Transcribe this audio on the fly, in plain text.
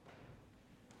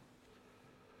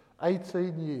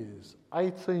18 years,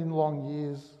 18 long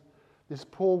years, this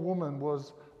poor woman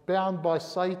was bound by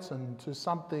Satan to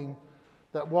something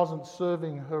that wasn't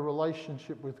serving her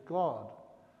relationship with God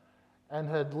and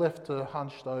had left her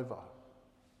hunched over.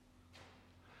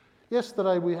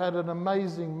 Yesterday we had an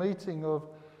amazing meeting of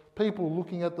people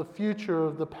looking at the future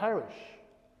of the parish,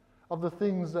 of the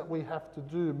things that we have to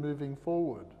do moving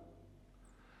forward.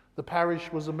 The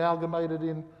parish was amalgamated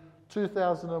in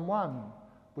 2001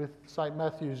 with St.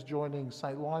 Matthew's joining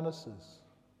St. Linus's.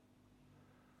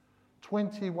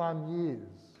 21 years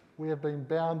we have been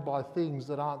bound by things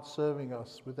that aren't serving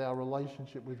us with our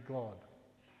relationship with God.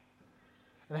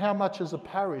 And how much as a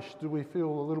parish do we feel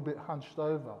a little bit hunched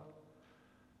over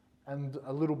and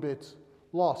a little bit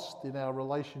lost in our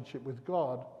relationship with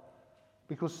God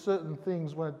because certain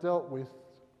things weren't dealt with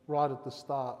right at the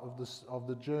start of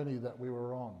the journey that we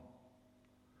were on.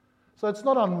 So it's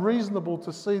not unreasonable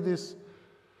to see this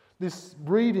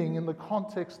reading in the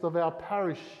context of our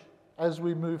parish as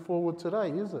we move forward today,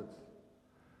 is it?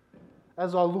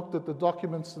 As I looked at the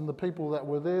documents and the people that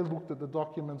were there looked at the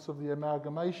documents of the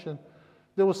amalgamation,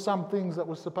 there were some things that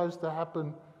were supposed to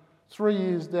happen 3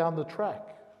 years down the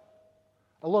track.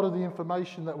 A lot of the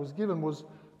information that was given was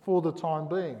for the time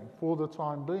being.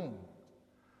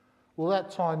 Well, that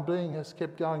time being has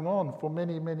kept going on for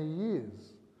many, many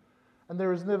years. And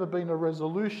there has never been a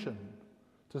resolution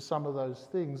to some of those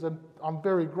things. And I'm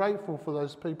very grateful for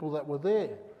those people that were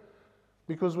there,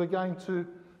 because we're going to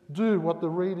do what the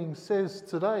reading says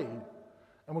today,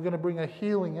 and we're going to bring a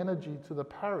healing energy to the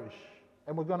parish,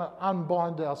 and we're going to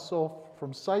unbind ourselves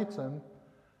from Satan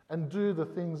and do the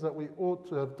things that we ought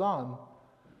to have done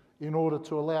in order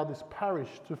to allow this parish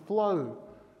to flow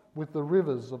with the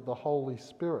rivers of the Holy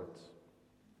Spirit.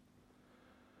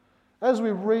 As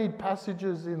we read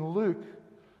passages in Luke,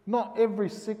 not every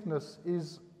sickness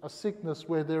is a sickness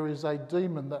where there is a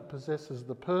demon that possesses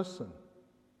the person.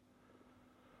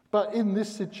 But in this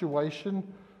situation,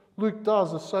 Luke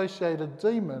does associate a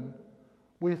demon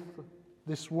with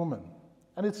this woman.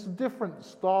 And it's a different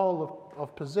style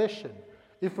of possession.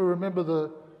 If we remember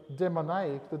the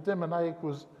demoniac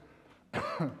was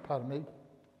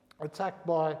attacked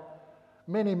by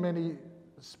many, many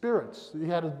spirits. He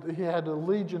had a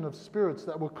legion of spirits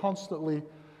that were constantly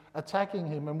attacking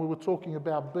him, and we were talking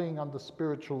about being under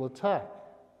spiritual attack.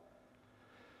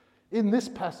 In this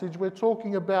passage, we're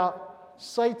talking about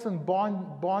Satan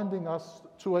binding us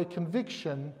to a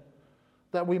conviction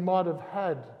that we might have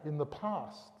had in the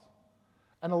past,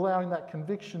 and allowing that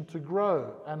conviction to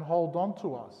grow and hold on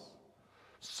to us.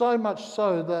 So much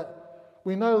so that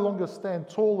we no longer stand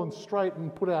tall and straight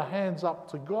and put our hands up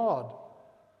to God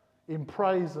in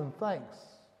praise and thanks,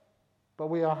 but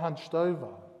we are hunched over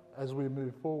as we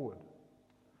move forward.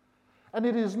 And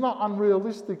it is not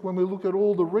unrealistic when we look at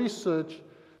all the research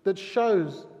that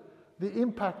shows the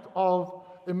impact of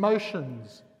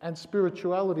emotions and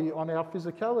spirituality on our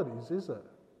physicalities, is it?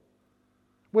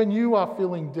 When you are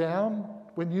feeling down,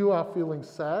 when you are feeling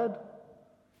sad,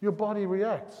 your body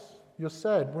reacts. You're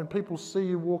sad. When people see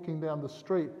you walking down the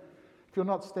street, if you're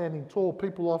not standing tall,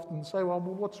 people often say, well,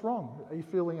 what's wrong? Are you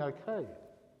feeling okay?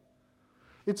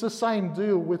 It's the same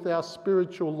deal with our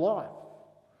spiritual life.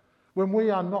 When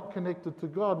we are not connected to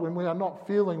God, when we are not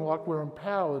feeling like we're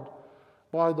empowered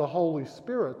by the Holy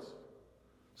Spirit,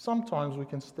 sometimes we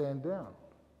can stand down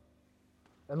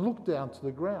and look down to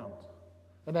the ground,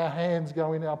 and our hands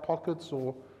go in our pockets,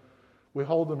 or we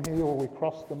hold them here, or we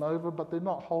cross them over, but they're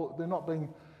not being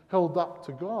held up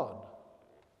to God.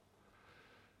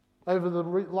 Over the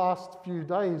last few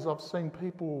days, I've seen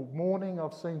people mourning,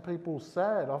 I've seen people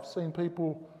sad, I've seen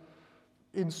people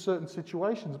in certain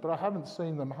situations, but I haven't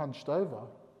seen them hunched over.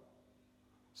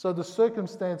 So the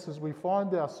circumstances we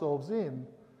find ourselves in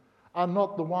are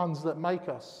not the ones that make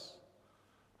us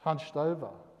hunched over.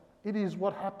 It is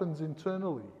what happens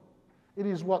internally. It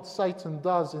is what Satan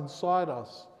does inside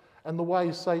us, and the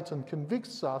way Satan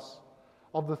convicts us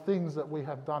of the things that we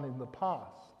have done in the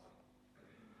past.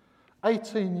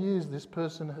 18 years this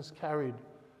person has carried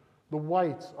the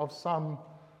weight of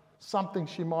something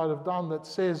she might have done that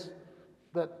says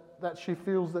that she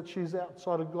feels that she's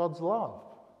outside of God's love.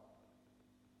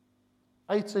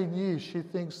 18 years she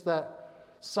thinks that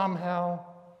somehow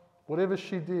whatever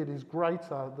she did is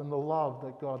greater than the love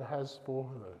that God has for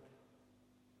her.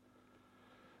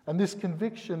 And this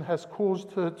conviction has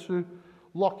caused her to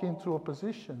lock into a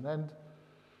position. And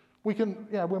we can,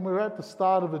 when we're at the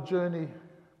start of a journey,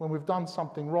 when we've done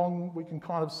something wrong, we can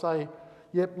kind of say,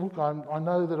 yep, look, I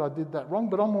know that I did that wrong,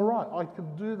 but I'm all right. I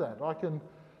can do that. I can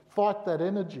fight that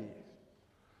energy.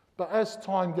 But as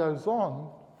time goes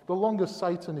on, the longer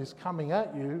Satan is coming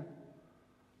at you,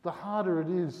 the harder it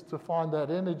is to find that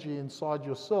energy inside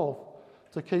yourself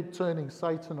to keep turning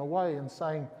Satan away and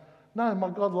saying, no, my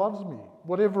God loves me.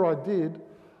 Whatever I did,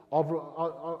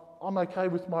 I'm okay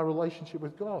with my relationship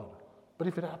with God. But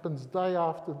if it happens day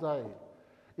after day,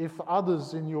 if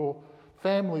others in your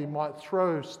family might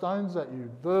throw stones at you,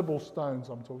 verbal stones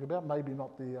I'm talking about, maybe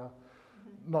not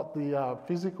the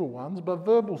physical ones, but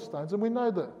verbal stones. And we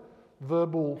know that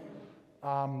verbal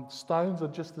stones are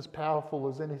just as powerful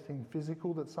as anything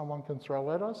physical that someone can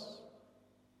throw at us.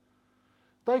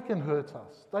 They can hurt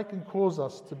us. They can cause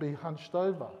us to be hunched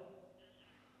over.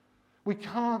 We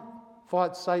can't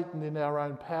fight Satan in our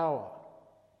own power.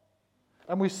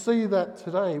 And we see that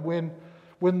today when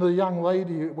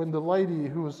the lady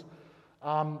who was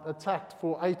attacked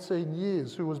for 18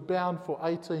 years, who was bound for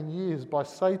 18 years by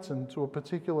Satan to a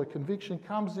particular conviction,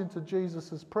 comes into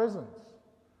Jesus' presence.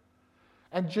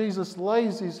 And Jesus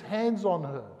lays his hands on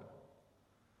her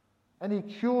and he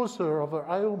cures her of her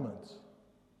ailments.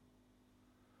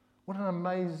 What an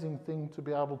amazing thing to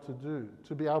be able to do,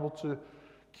 to be able to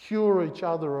cure each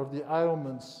other of the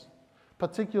ailments,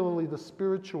 particularly the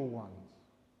spiritual ones.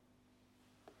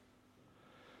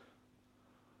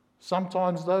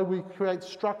 Sometimes, though, we create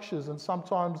structures, and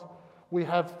sometimes we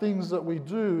have things that we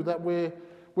do that we're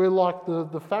like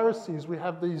the Pharisees. We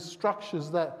have these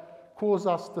structures that cause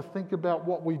us to think about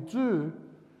what we do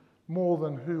more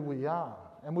than who we are.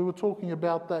 And we were talking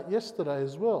about that yesterday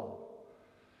as well.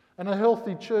 And a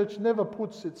healthy church never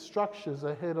puts its structures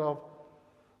ahead of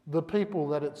the people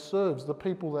that it serves, the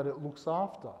people that it looks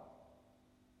after.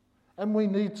 And we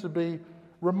need to be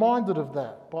reminded of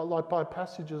that by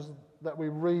passages that we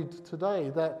read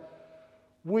today, that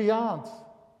we aren't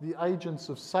the agents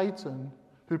of Satan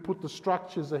who put the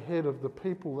structures ahead of the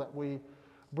people that we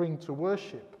bring to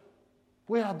worship.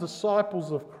 We are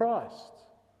disciples of Christ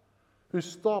who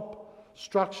stop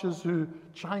structures, who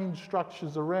change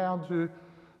structures around, who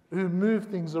move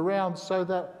things around so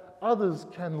that others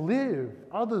can live,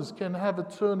 others can have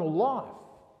eternal life.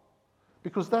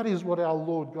 Because that is what our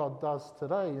Lord God does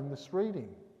today in this reading.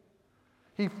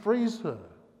 He frees her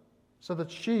so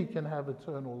that she can have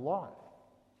eternal life.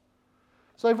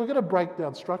 So if we're going to break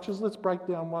down structures, let's break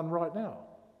down one right now.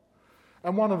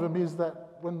 And one of them is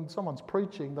that when someone's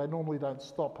preaching, they normally don't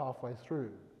stop halfway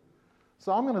through.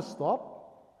 So I'm going to stop.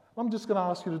 I'm just going to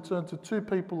ask you to turn to two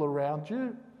people around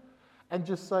you and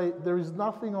just say, there is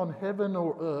nothing on heaven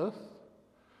or earth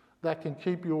that can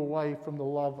keep you away from the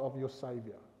love of your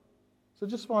Saviour. So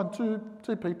just find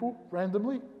two people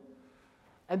randomly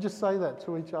and just say that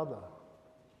to each other.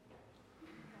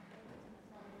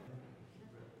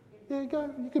 There you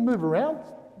go. You can move around,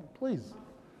 please.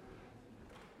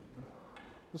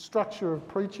 The structure of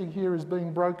preaching here is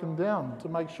being broken down to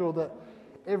make sure that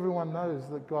everyone knows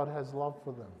that God has love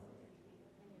for them.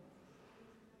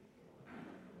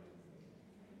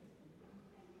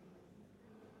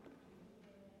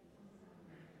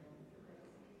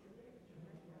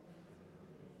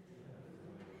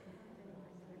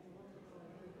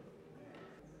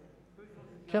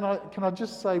 Can I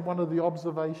just say one of the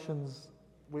observations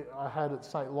I had at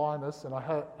St. Linus, and I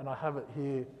have it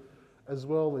here as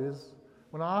well, is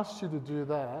when I asked you to do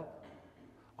that,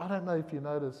 I don't know if you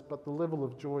noticed, but the level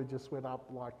of joy just went up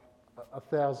like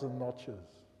 1,000 notches.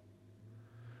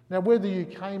 Now, whether you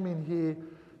came in here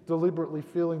deliberately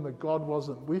feeling that God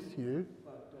wasn't with you,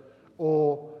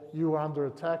 or you were under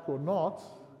attack or not,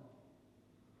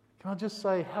 can I just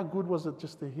say, how good was it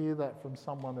just to hear that from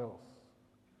someone else?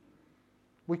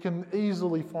 We can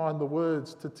easily find the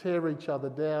words to tear each other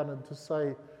down and to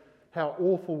say how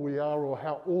awful we are or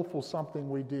how awful something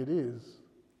we did is.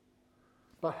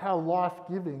 But how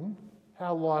life-giving,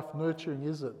 how life-nurturing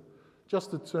is it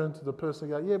just to turn to the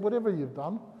person and go, yeah, whatever you've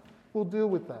done, we'll deal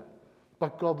with that.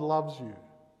 But God loves you.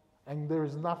 And there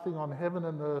is nothing on heaven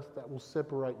and earth that will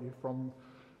separate you from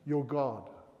your God.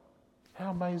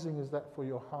 How amazing is that for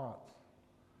your heart?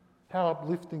 How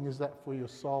uplifting is that for your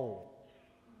soul?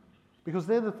 Because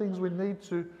they're the things we need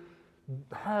to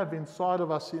have inside of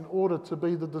us in order to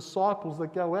be the disciples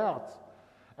that go out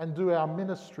and do our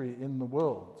ministry in the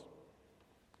world.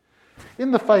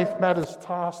 In the Faith Matters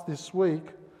task this week,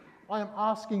 I am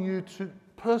asking you to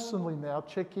personally now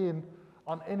check in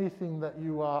on anything that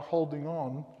you are holding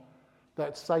on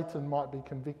that Satan might be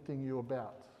convicting you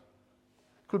about.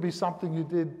 It could be something you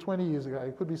did 20 years ago.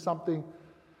 It could be something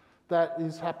that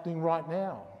is happening right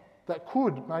now that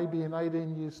could, maybe in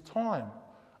 18 years' time,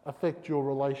 affect your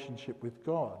relationship with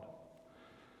God.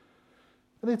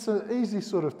 And it's an easy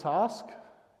sort of task.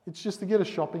 It's just to get a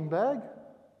shopping bag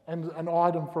and an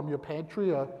item from your pantry,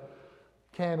 a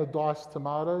can of diced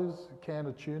tomatoes, a can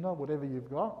of tuna, whatever you've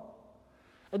got.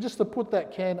 And just to put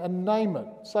that can and name it.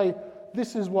 Say,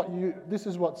 this is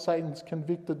what Satan's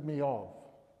convicted me of.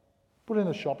 Put it in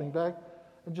a shopping bag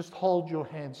and just hold your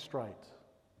hand straight.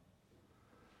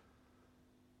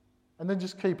 And then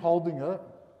just keep holding it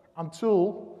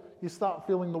until you start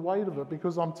feeling the weight of it.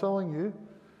 Because I'm telling you,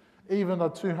 even a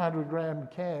 200-gram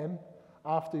can,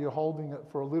 after you're holding it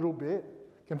for a little bit,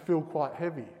 can feel quite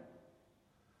heavy.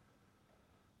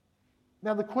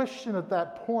 Now the question at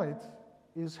that point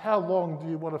is, how long do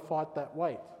you want to fight that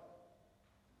weight?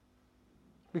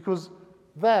 Because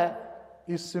that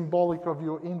is symbolic of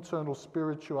your internal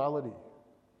spirituality.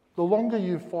 The longer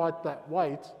you fight that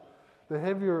weight, the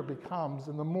heavier it becomes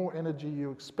and the more energy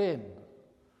you expend.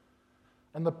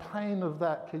 And the pain of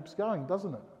that keeps going,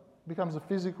 doesn't it? It becomes a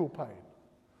physical pain.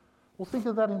 Well, think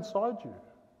of that inside you.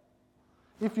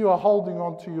 If you are holding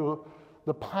on to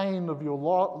the pain of your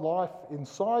life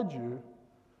inside you,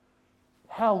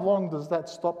 how long does that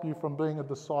stop you from being a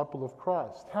disciple of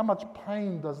Christ? How much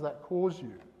pain does that cause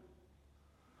you?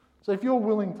 So if you're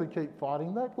willing to keep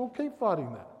fighting that, well, keep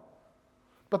fighting that.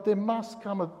 But there must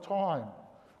come a time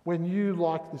when you,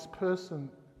 like this person,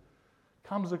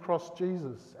 comes across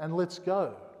Jesus and lets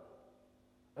go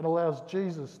and allows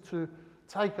Jesus to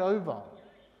take over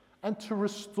and to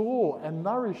restore and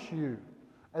nourish you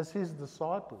as his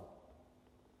disciple.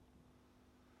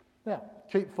 Now,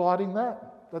 keep fighting that.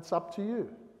 That's up to you.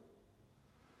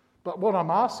 But what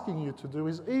I'm asking you to do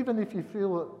is, even if you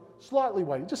feel it slightly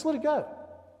weighty, just let it go.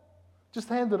 Just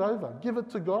hand it over. Give it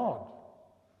to God.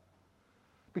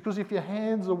 Because if your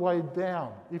hands are weighed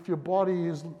down, if your body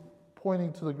is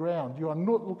pointing to the ground, you are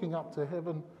not looking up to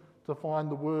heaven to find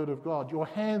the word of God. Your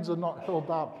hands are not held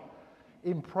up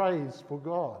in praise for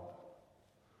God.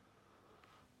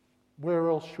 Where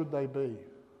else should they be?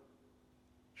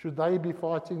 Should they be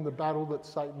fighting the battle that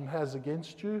Satan has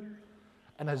against you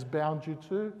and has bound you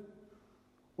to?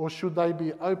 Or should they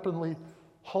be openly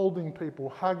holding people,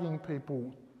 hugging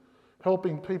people,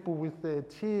 helping people with their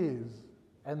tears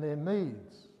and their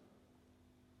needs?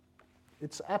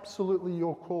 It's absolutely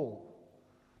your call.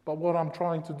 But what I'm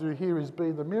trying to do here is be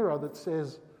the mirror that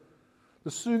says, the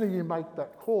sooner you make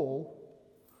that call,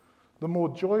 the more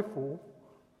joy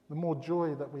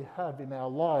that we have in our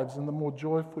lives, and the more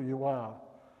joyful you are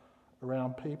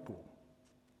around people.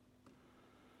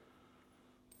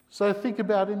 So think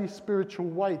about any spiritual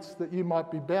weights that you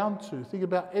might be bound to. Think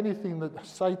about anything that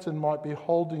Satan might be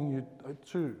holding you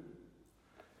to.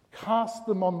 Cast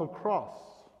them on the cross.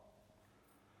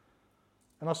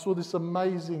 And I saw this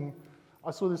amazing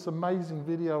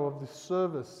video of this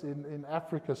service in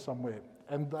Africa somewhere,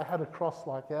 and they had a cross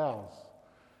like ours.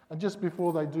 And just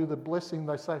before they do the blessing,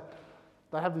 they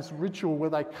have this ritual where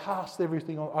they cast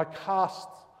everything on. I cast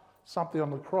something on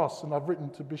the cross, and I've written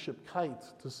to Bishop Kate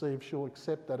to see if she'll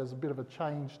accept that as a bit of a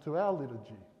change to our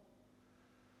liturgy,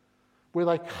 where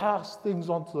they cast things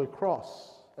onto the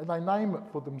cross and they name it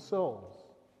for themselves.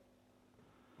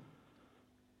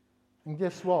 And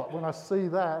guess what? When I see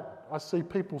that, I see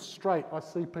people straight, I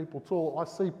see people tall, I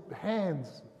see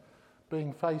hands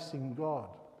being facing God.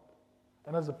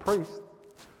 And as a priest,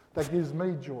 that gives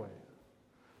me joy.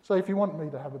 So if you want me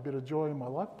to have a bit of joy in my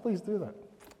life, please do that.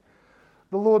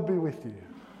 The Lord be with you.